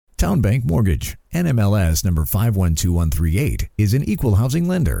Town Bank Mortgage, NMLS number 512138, is an equal housing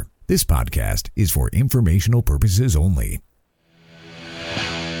lender. This podcast is for informational purposes only.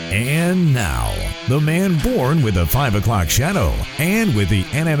 And now, the man born with a 5 o'clock shadow and with the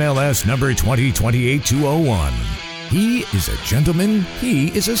NMLS number 2028-201. He is a gentleman.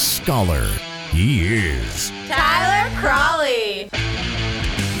 He is a scholar. He is Tyler Crawley.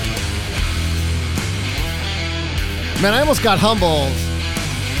 Man, I almost got humbled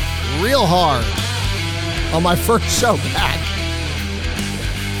real hard on my first show back.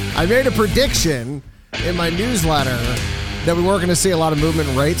 I made a prediction in my newsletter that we weren't going to see a lot of movement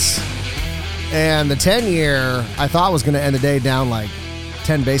in rates. And the 10-year, I thought was going to end the day down like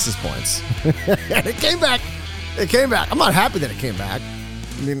 10 basis points. And it came back. It came back. I'm not happy that it came back.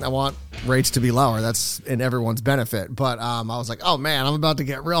 I mean, I want rates to be lower. That's in everyone's benefit. But I was like, oh, man, I'm about to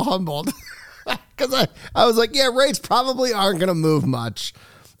get real humbled. Because I was like, yeah, rates probably aren't going to move much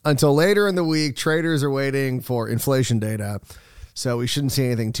until later in the week. Traders are waiting for inflation data. So we shouldn't see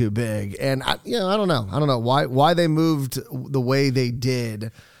anything too big. And, I don't know. I don't know why they moved the way they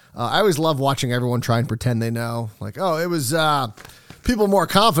did. I always love watching everyone try and pretend they know. Like, oh, it was people more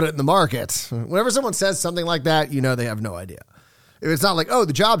confident in the market. Whenever someone says something like that, you know they have no idea. If it's not like, oh,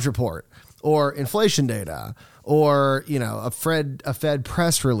 the jobs report or inflation data or, a Fed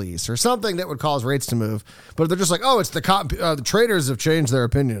press release or something that would cause rates to move. But if they're just like, oh, it's the traders have changed their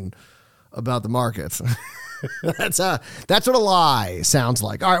opinion about the markets. That's what a lie sounds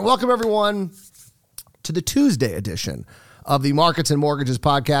like. All right, welcome everyone to the Tuesday edition of the Markets and Mortgages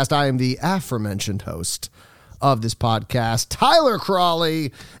podcast. I am the aforementioned host of this podcast, Tyler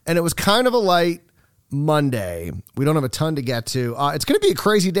Crawley, and it was kind of a light Monday. We don't have a ton to get to. It's going to be a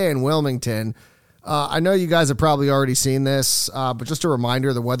crazy day in Wilmington. I know you guys have probably already seen this, but just a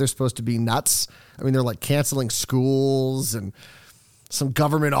reminder, the weather's supposed to be nuts. I mean, they're like canceling schools and some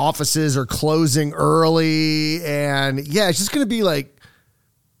government offices are closing early. And yeah, it's just going to be like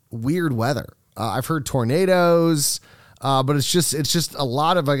weird weather. I've heard tornadoes, but it's just a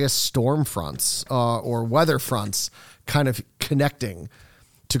lot of, I guess, storm fronts or weather fronts kind of connecting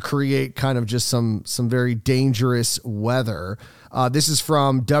to create kind of just some very dangerous weather. This is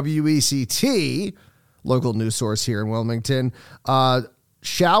from WECT, local news source here in Wilmington.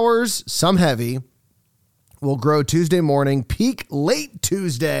 Showers, some heavy, will grow Tuesday morning, peak late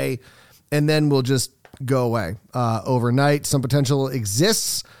Tuesday, and then will just go away overnight. Some potential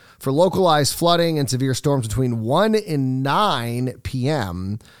exists for localized flooding and severe storms between 1 and 9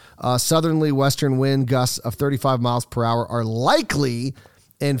 p.m. Southerly western wind gusts of 35 miles per hour are likely,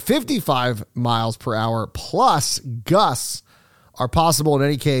 and 55 miles per hour plus gusts are possible. In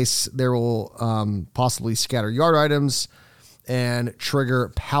any case, there will possibly scatter yard items and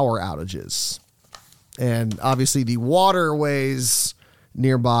trigger power outages. And obviously the waterways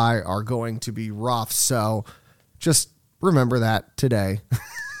nearby are going to be rough. So just remember that today.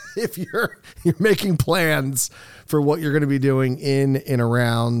 If you're making plans for what you're going to be doing in and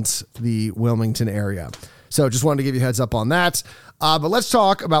around the Wilmington area. So just wanted to give you a heads up on that. But let's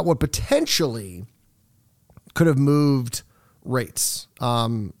talk about what potentially could have moved rates, or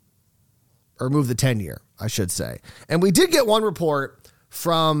moved the 10-year, I should say. And we did get one report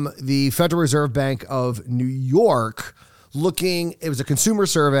from the Federal Reserve Bank of New York it was a consumer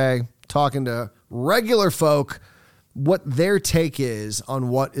survey talking to regular folk, what their take is on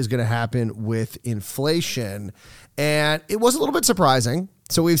what is going to happen with inflation. And it was a little bit surprising.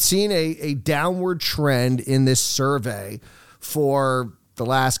 So we've seen a downward trend in this survey for the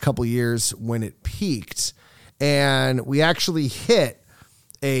last couple of years when it peaked. And we actually hit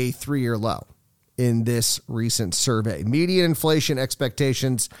a 3-year low in this recent survey. Median inflation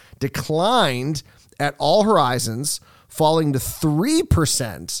expectations declined at all horizons, falling to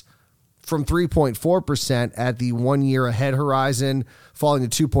 3% from 3.4% at the 1 year ahead horizon, falling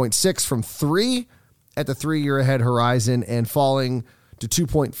to 2.6 from 3 at the 3 year ahead horizon, and falling to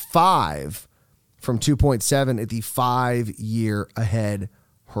 2.5 from 2.7 at the 5 year ahead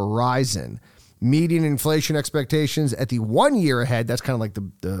horizon. Median inflation expectations at the 1 year ahead, that's kind of like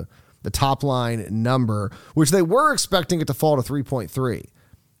the top line number, which they were expecting it to fall to 3.3.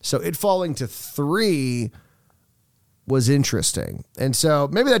 So it falling to 3 was interesting. And so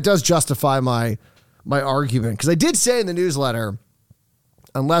maybe that does justify my argument, because I did say in the newsletter,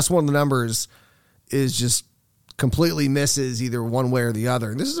 unless one of the numbers is just completely misses either one way or the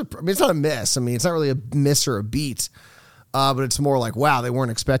other. And this is it's not a miss. I mean, it's not really a miss or a beat, but it's more like, wow, they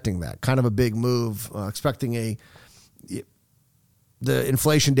weren't expecting that. Kind of a big move, expecting the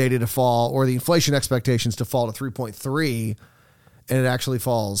inflation data to fall, or the inflation expectations to fall to 3.3, and it actually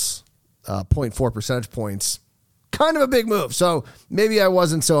falls 0.4 percentage points kind of a big move. So maybe I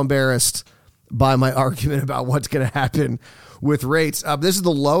wasn't so embarrassed by my argument about what's going to happen with rates. This is the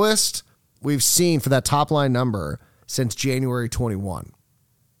lowest we've seen for that top line number since January 21.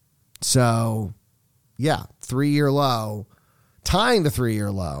 So, yeah, 3-year low, tying the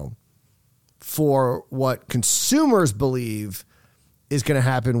 3-year low for what consumers believe is going to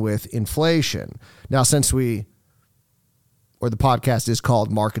happen with inflation. Now, since the podcast is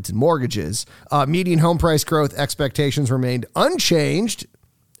called Markets and Mortgages, median home price growth expectations remained unchanged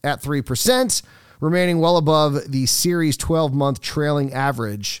at 3%, remaining well above the series 12-month trailing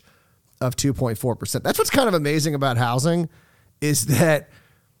average of 2.4%. That's what's kind of amazing about housing is that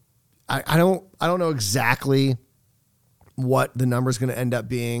I don't know exactly what the number is going to end up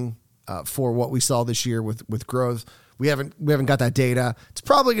being for what we saw this year with growth. We haven't got that data. It's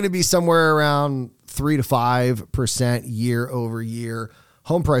probably going to be somewhere around 3 to 5% year over year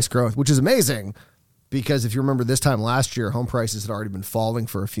home price growth, which is amazing because if you remember this time last year, home prices had already been falling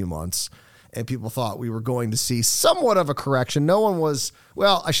for a few months and people thought we were going to see somewhat of a correction. No one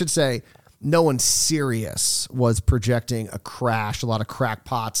serious was projecting a crash. A lot of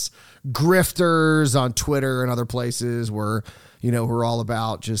crackpots, grifters on Twitter and other places were all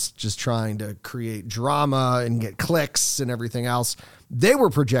about just trying to create drama and get clicks and everything else. They were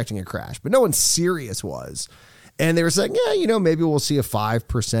projecting a crash, but no one serious was. And they were saying, yeah, maybe we'll see a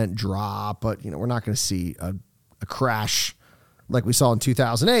 5% drop, but, we're not going to see a crash like we saw in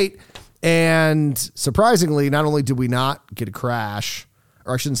 2008. And surprisingly, not only did we not get a crash,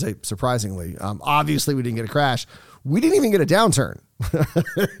 or I shouldn't say surprisingly, obviously we didn't get a crash. We didn't even get a downturn.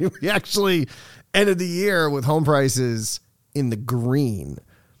 We actually ended the year with home prices in the green.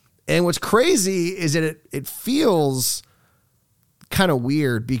 And what's crazy is that it feels kind of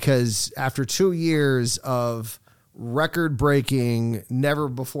weird because after 2 years of record-breaking, never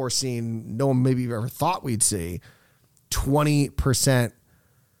before seen, no one maybe ever thought we'd see, 20%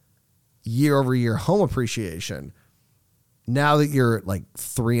 year-over-year home appreciation, now that you're at like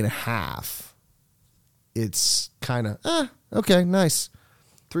 3.5%, it's kind of, okay, nice.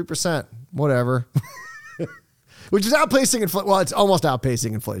 3%, whatever. Which is outpacing inflation. Well, it's almost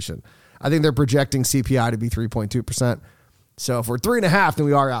outpacing inflation. I think they're projecting CPI to be 3.2%. So if we're 3.5%, then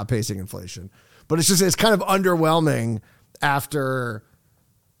we are outpacing inflation. But it's kind of underwhelming after,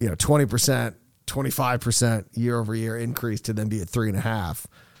 20%, 25% year over year increase to then be at 3.5%.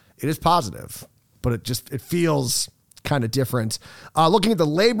 It is positive, but it feels kind of different. Looking at the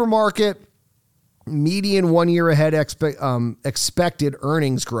labor market, median 1 year ahead expected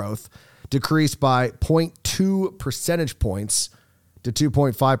earnings growth decreased by 0.2 percentage points to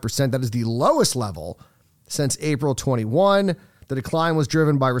 2.5%. That is the lowest level since April 21. The decline was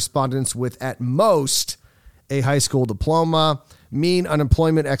driven by respondents with at most a high school diploma. Mean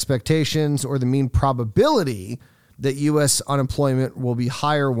unemployment expectations, or the mean probability that U.S. unemployment will be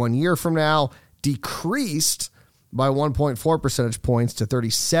higher 1 year from now, decreased by 1.4 percentage points to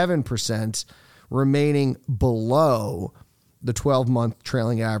 37%, remaining below the 12-month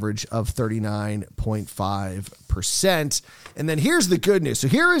trailing average of 39.5%. And then here's the good news. So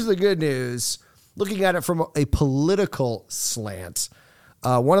here is the good news, looking at it from a political slant.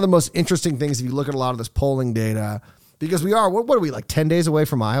 One of the most interesting things, if you look at a lot of this polling data, because we are, what are we, like 10 days away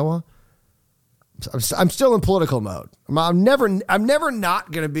from Iowa? I'm still in political mode. I'm never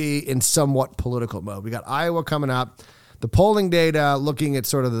not going to be in somewhat political mode. We got Iowa coming up. The polling data looking at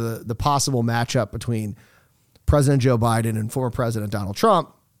sort of the possible matchup between President Joe Biden and former President Donald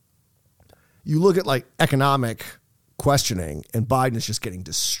Trump. You look at like economic questioning and Biden is just getting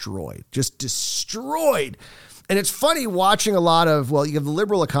destroyed. And it's funny watching a lot of, you have the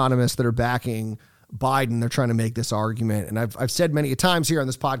liberal economists that are backing Biden. They're trying to make this argument. And I've said many times here on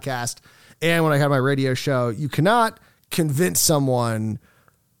this podcast, and when I had my radio show, you cannot convince someone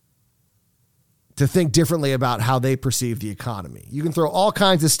to think differently about how they perceive the economy. You can throw all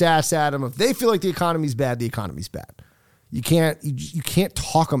kinds of stats at them. If they feel like the economy's bad, the economy's bad. You can't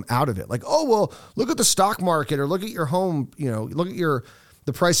talk them out of it. Like, look at the stock market, or look at your home, look at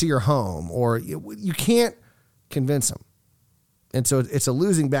the price of your home, or you can't convince them. And so it's a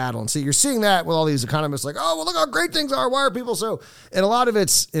losing battle. And so you're seeing that with all these economists like, look how great things are. Why are people so? And a lot of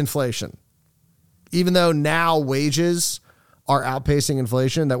it's inflation. Even though now wages are outpacing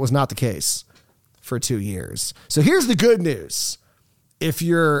inflation, that was not the case for 2 years. So here's the good news. If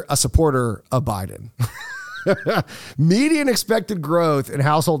you're a supporter of Biden, median expected growth in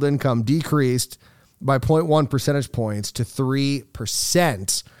household income decreased by 0.1 percentage points to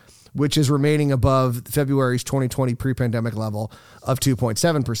 3%, which is remaining above February's 2020 pre-pandemic level of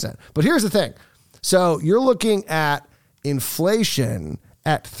 2.7%. But here's the thing. So you're looking at inflation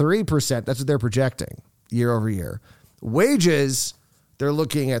at 3%. That's what they're projecting. year over year. Wages, they're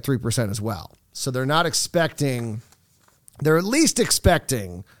looking at 3% as well. So they're at least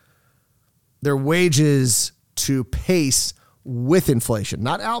expecting their wages to pace with inflation,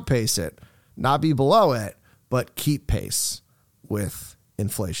 not outpace it, not be below it, but keep pace with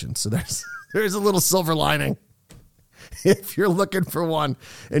inflation. So there's a little silver lining. If you're looking for one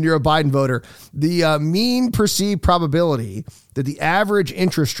and you're a Biden voter, the mean perceived probability that the average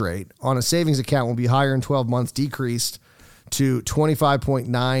interest rate on a savings account will be higher in 12 months decreased to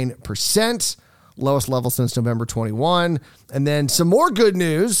 25.9%, lowest level since November 21. And then some more good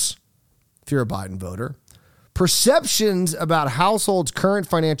news, if you're a Biden voter. Perceptions about households' current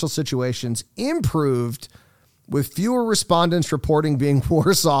financial situations improved, with fewer respondents reporting being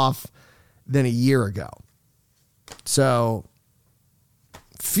worse off than a year ago. So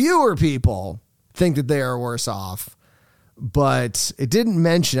fewer people think that they are worse off, but it didn't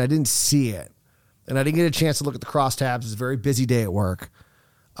mention, I didn't see it. And I didn't get a chance to look at the crosstabs. It's a very busy day at work.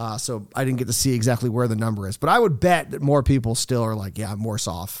 So I didn't get to see exactly where the number is. But I would bet that more people still are like, yeah, I'm worse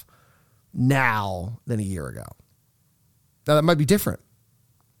off now than a year ago. Now that might be different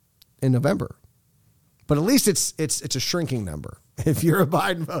in November. But at least it's a shrinking number. If you're a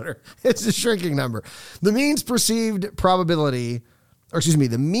Biden voter, it's a shrinking number. The mean perceived probability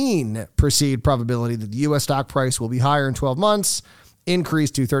that the U.S. stock price will be higher in 12 months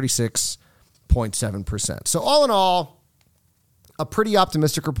increased to 36.7%. So all in all, a pretty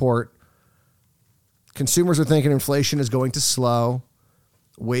optimistic report. Consumers are thinking inflation is going to slow.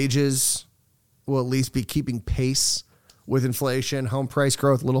 Wages will at least be keeping pace with inflation. Home price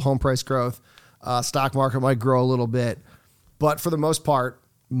growth, little home price growth. Stock market might grow a little bit, but for the most part,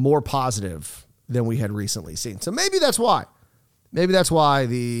 more positive than we had recently seen. So maybe that's why. Maybe that's why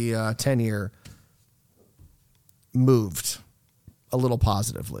the 10-year moved a little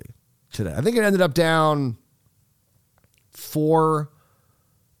positively today. I think it ended up down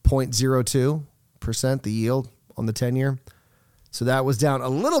 4.02%, the yield on the 10-year. So that was down a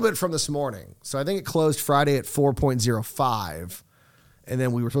little bit from this morning. So I think it closed Friday at 4.05. And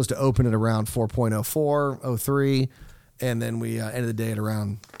then we were supposed to open it around 4.04, 03. And then we ended the day at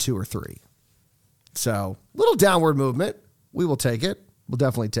around 2 or 3. So little downward movement. We will take it. We'll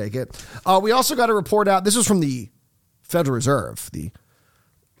definitely take it. We also got a report out. This was from the Federal Reserve, the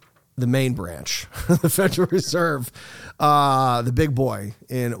main branch, the Federal Reserve, the big boy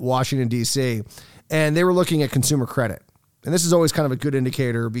in Washington, D.C. And they were looking at consumer credit. And this is always kind of a good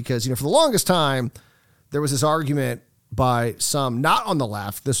indicator because, for the longest time, there was this argument by some, not on the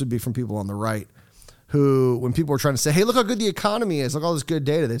left, this would be from people on the right, who, when people were trying to say, hey, look how good the economy is, look at all this good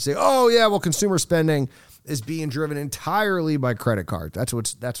data, they'd say, oh, yeah, well, consumer spending is being driven entirely by credit cards. That's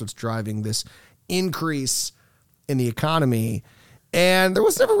what's driving this increase in the economy. And there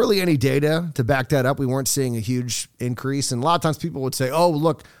was never really any data to back that up. We weren't seeing a huge increase. And a lot of times people would say, oh,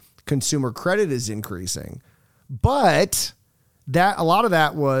 look, consumer credit is increasing. But a lot of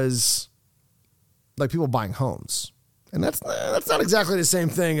that was like people buying homes. And that's not exactly the same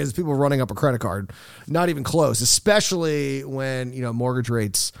thing as people running up a credit card. Not even close, especially when, mortgage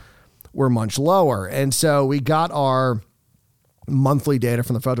rates were much lower. And so we got our monthly data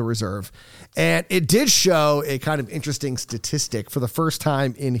from the Federal Reserve, and it did show a kind of interesting statistic. For the first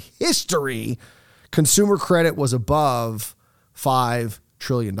time in history, consumer credit was above $5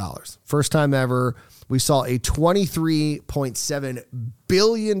 trillion. First time ever. We saw a $23.7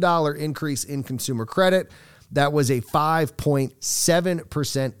 billion increase in consumer credit. That was a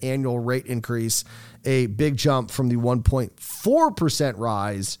 5.7% annual rate increase, a big jump from the 1.4%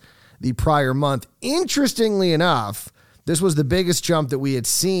 rise the prior month. Interestingly enough, this was the biggest jump that we had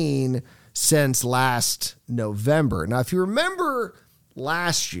seen since last November. Now, if you remember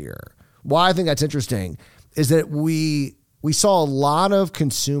last year, why I think that's interesting is that we saw a lot of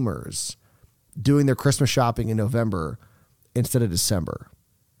consumers doing their Christmas shopping in November instead of December.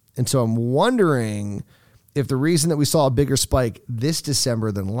 And so I'm wondering if the reason that we saw a bigger spike this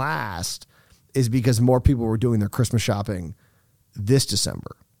December than last is because more people were doing their Christmas shopping this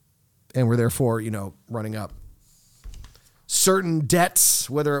December and were therefore, running up certain debts,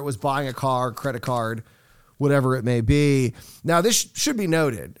 whether it was buying a car, credit card, whatever it may be. Now, this should be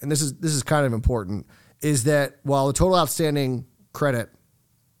noted, and this is kind of important, is that while the total outstanding credit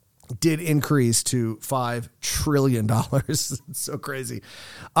did increase to $5 trillion. It's so crazy.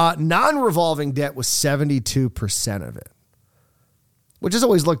 Non-revolving debt was 72% of it, which is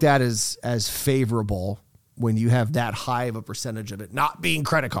always looked at as favorable when you have that high of a percentage of it not being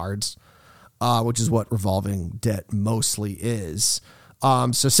credit cards, which is what revolving debt mostly is. So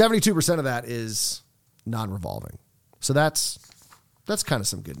 72% of that is non-revolving. So that's kind of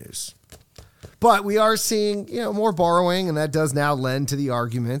some good news. But we are seeing, more borrowing, and that does now lend to the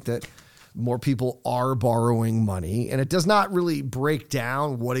argument that more people are borrowing money. And it does not really break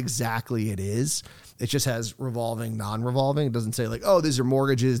down what exactly it is. It just has revolving, non-revolving. It doesn't say like, oh, these are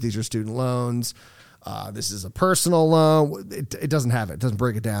mortgages, these are student loans, this is a personal loan. It doesn't have it. It doesn't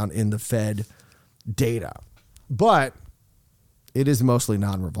break it down in the Fed data. But it is mostly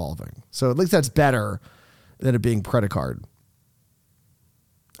non-revolving. So at least that's better than it being credit card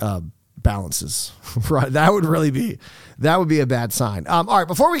balances. Right? That would be a bad sign. All right,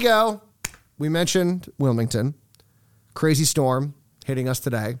 before we go, we mentioned Wilmington. Crazy storm hitting us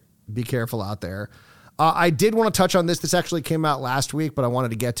today. Be careful out there. I did want to touch on this. This actually came out last week, but I wanted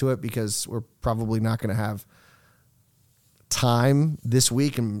to get to it because we're probably not going to have time this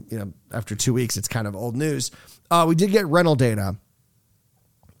week. And, after 2 weeks, it's kind of old news. We did get rental data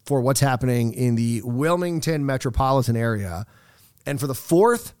for what's happening in the Wilmington metropolitan area. And for the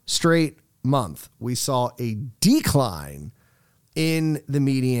fourth straight month, we saw a decline in the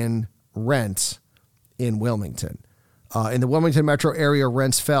median rent in Wilmington. In the Wilmington metro area,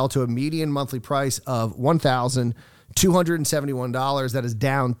 rents fell to a median monthly price of $1,271. That is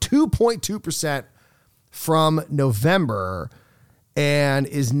down 2.2% from November and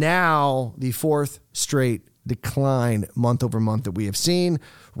is now the fourth straight decline month over month that we have seen.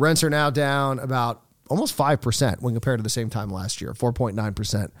 Rents are now down about almost 5% when compared to the same time last year,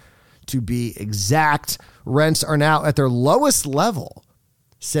 4.9% to be exact. Rents are now at their lowest level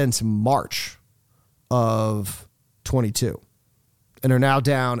since March of 22 and are now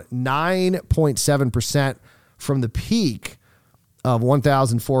down 9.7% from the peak of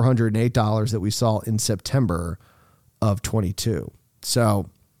 $1,408 that we saw in September of 22. So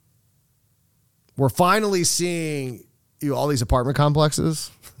we're finally seeing all these apartment complexes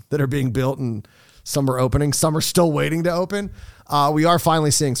that are being built, and some are opening, some are still waiting to open. We are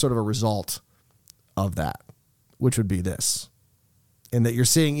finally seeing sort of a result of that, which would be this. And that you're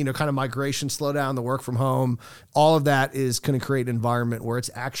seeing, kind of migration slow down, the work from home, all of that is going to create an environment where it's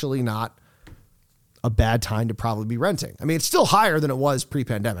actually not a bad time to probably be renting. I mean, it's still higher than it was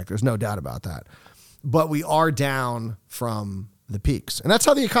pre-pandemic. There's no doubt about that. But we are down from the peaks. And that's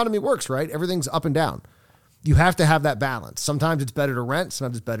how the economy works, right? Everything's up and down. You have to have that balance. Sometimes it's better to rent.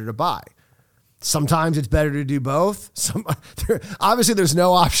 Sometimes it's better to buy. Sometimes it's better to do both. Obviously, there's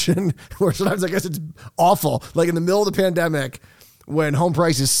no option where sometimes I guess it's awful. Like in the middle of the pandemic, when home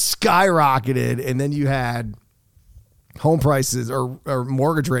prices skyrocketed and then you had home prices or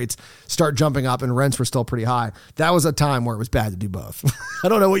mortgage rates start jumping up and rents were still pretty high. That was a time where it was bad to do both. I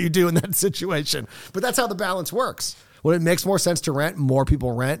don't know what you do in that situation, but that's how the balance works. When it makes more sense to rent, more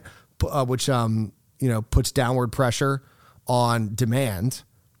people rent, which, puts downward pressure on demand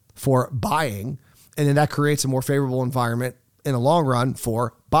for buying. And then that creates a more favorable environment in the long run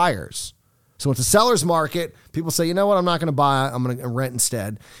for buyers. So it's a seller's market. People say, you know what, I'm not going to buy, I'm going to rent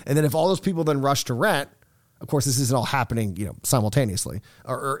instead. And then if all those people then rush to rent, of course, this isn't all happening, simultaneously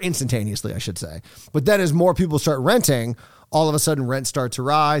or instantaneously, I should say. But then as more people start renting, all of a sudden rent starts to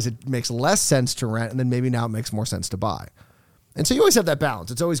rise. It makes less sense to rent. And then maybe now it makes more sense to buy. And so you always have that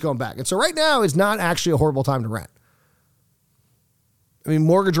balance. It's always going back. And so right now is not actually a horrible time to rent. I mean,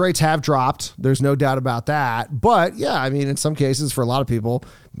 mortgage rates have dropped. There's no doubt about that. But yeah, I mean, in some cases, for a lot of people,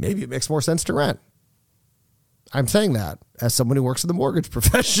 maybe it makes more sense to rent. I'm saying that as someone who works in the mortgage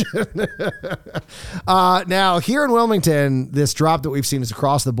profession. Now, here in Wilmington, this drop that we've seen is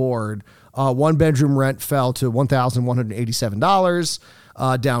across the board. One bedroom rent fell to $1,187,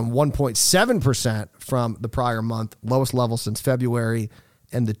 down 1.7% from the prior month, lowest level since February.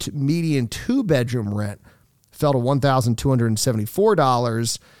 And the median two bedroom rent fell to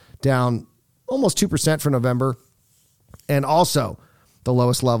 $1,274, down almost 2% for November, and also the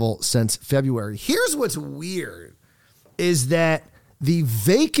lowest level since February. Here's what's weird is that the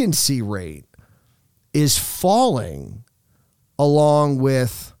vacancy rate is falling along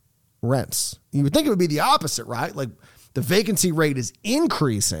with rents. You would think it would be the opposite, right? Like the vacancy rate is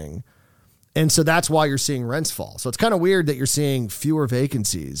increasing, and so that's why you're seeing rents fall. So it's kind of weird that you're seeing fewer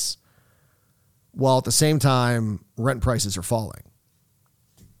vacancies while at the same time rent prices are falling.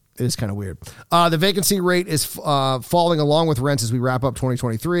 It is kind of weird. The vacancy rate is falling along with rents as we wrap up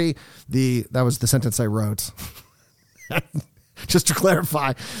 2023. That was the sentence I wrote. Just to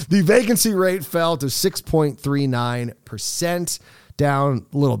clarify, the vacancy rate fell to 6.39%, down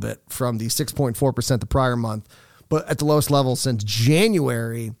a little bit from the 6.4% the prior month, but at the lowest level since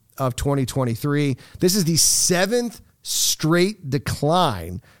January of 2023. This is the seventh straight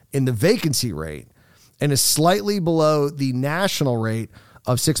decline in the vacancy rate and is slightly below the national rate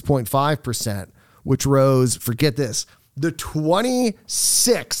of 6.5%, which rose, forget this, the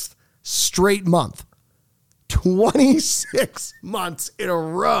 26th straight month. 26 months in a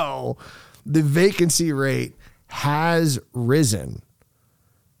row, the vacancy rate has risen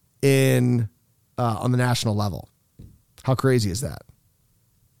on the national level. How crazy is that?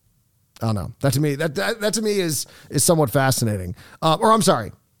 I don't know. That to me is somewhat fascinating. Or I'm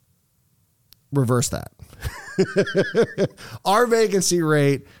sorry, reverse that. Our vacancy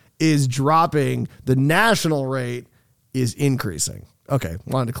rate is dropping. The national rate is increasing. Okay,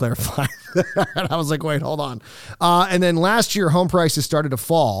 wanted to clarify that. I was like, wait, hold on. And then last year, home prices started to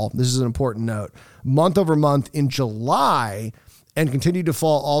fall. This is an important note. Month over month in July, and continued to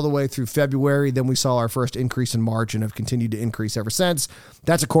fall all the way through February. Then we saw our first increase in March and have continued to increase ever since.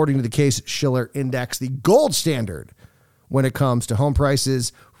 That's according to the Case-Shiller Index, the gold standard when it comes to home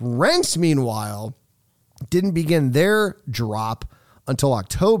prices. Rents, meanwhile, didn't begin their drop until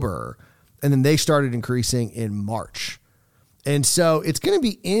October, and then they started increasing in March. And so it's going to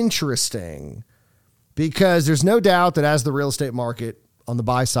be interesting because there's no doubt that as the real estate market on the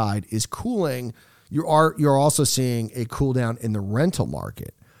buy side is cooling, you're also seeing a cool down in the rental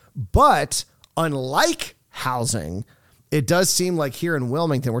market. But unlike housing, it does seem like here in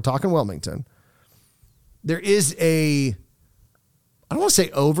Wilmington, we're talking Wilmington, there is I don't want to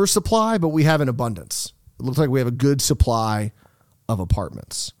say oversupply, but we have an abundance. It looks like we have a good supply of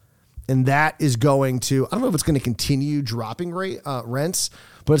apartments. And that is going to, I don't know if it's going to continue dropping rents,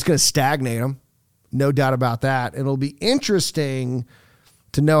 but it's going to stagnate them. No doubt about that. It'll be interesting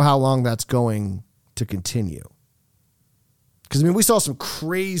to know how long that's going to continue. Because, we saw some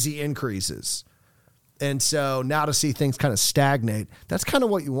crazy increases. And so now to see things kind of stagnate, that's kind of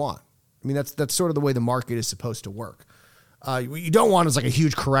what you want. That's sort of the way the market is supposed to work. What you don't want is like a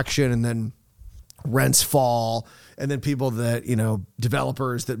huge correction and then rents fall. And then people that,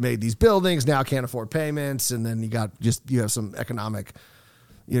 developers that made these buildings now can't afford payments. And then you have some economic,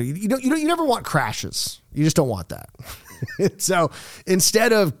 you never want crashes. You just don't want that. So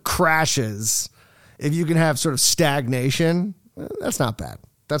instead of crashes, if you can have sort of stagnation, that's not bad.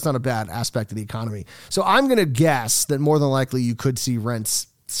 That's not a bad aspect of the economy. So I'm going to guess that more than likely you could see rents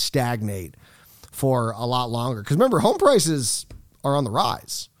stagnate for a lot longer. Because remember, home prices are on the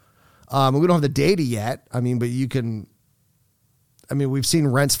rise. We don't have the data yet. But you can, we've seen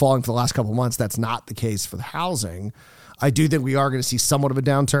rents falling for the last couple of months. That's not the case for the housing. I do think we are going to see somewhat of a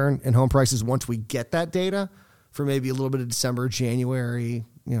downturn in home prices once we get that data for maybe a little bit of December, January,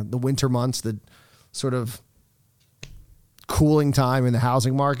 the winter months, the sort of cooling time in the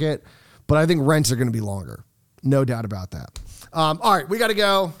housing market. But I think rents are going to be longer. No doubt about that. All right, we got to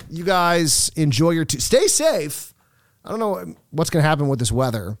go. You guys enjoy stay safe. I don't know what's going to happen with this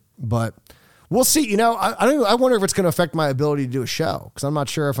weather, but we'll see. I wonder if it's going to affect my ability to do a show, because I'm not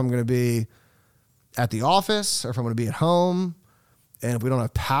sure if I'm going to be at the office or if I'm going to be at home. And if we don't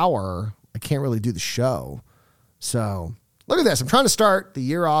have power, I can't really do the show. So look at this. I'm trying to start the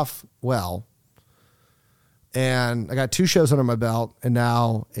year off well. And I got 2 shows under my belt, and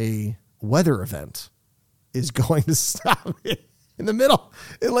now a weather event is going to stop me in the middle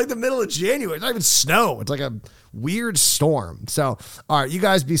of January. It's not even snow. It's like a weird storm. So, all right, you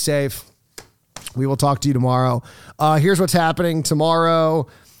guys be safe. We will talk to you tomorrow. Here's what's happening tomorrow.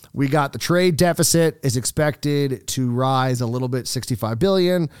 We got the trade deficit is expected to rise a little bit, $65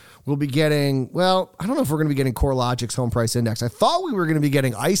 billion. We'll be getting, I don't know if we're going to be getting CoreLogic's home price index. I thought we were going to be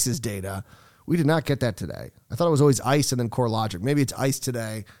getting ICE's data. We did not get that today. I thought it was always ICE and then CoreLogic. Maybe it's ICE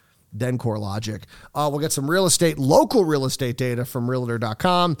today, then CoreLogic. We'll get some local real estate data from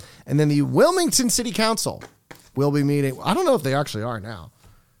Realtor.com. And then the Wilmington City Council will be meeting. I don't know if they actually are now.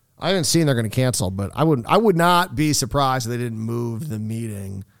 I haven't seen they're going to cancel, but I would not be surprised if they didn't move the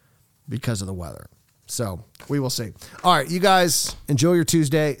meeting because of the weather. So we will see. All right, you guys enjoy your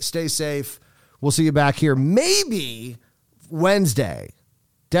Tuesday. Stay safe. We'll see you back here maybe Wednesday,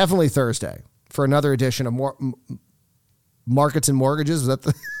 definitely Thursday, for another edition of Markets and Mortgages. Is that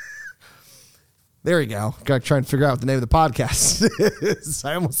the... There you go. Got to try and figure out what the name of the podcast is.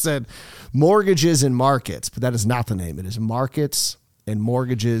 I almost said Mortgages and Markets, but that is not the name. It is Markets and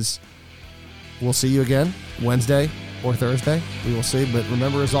Mortgages. We'll see you again Wednesday or Thursday. We will see. But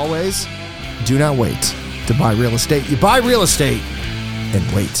remember, as always, do not wait to buy real estate. You buy real estate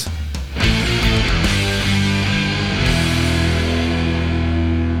and wait.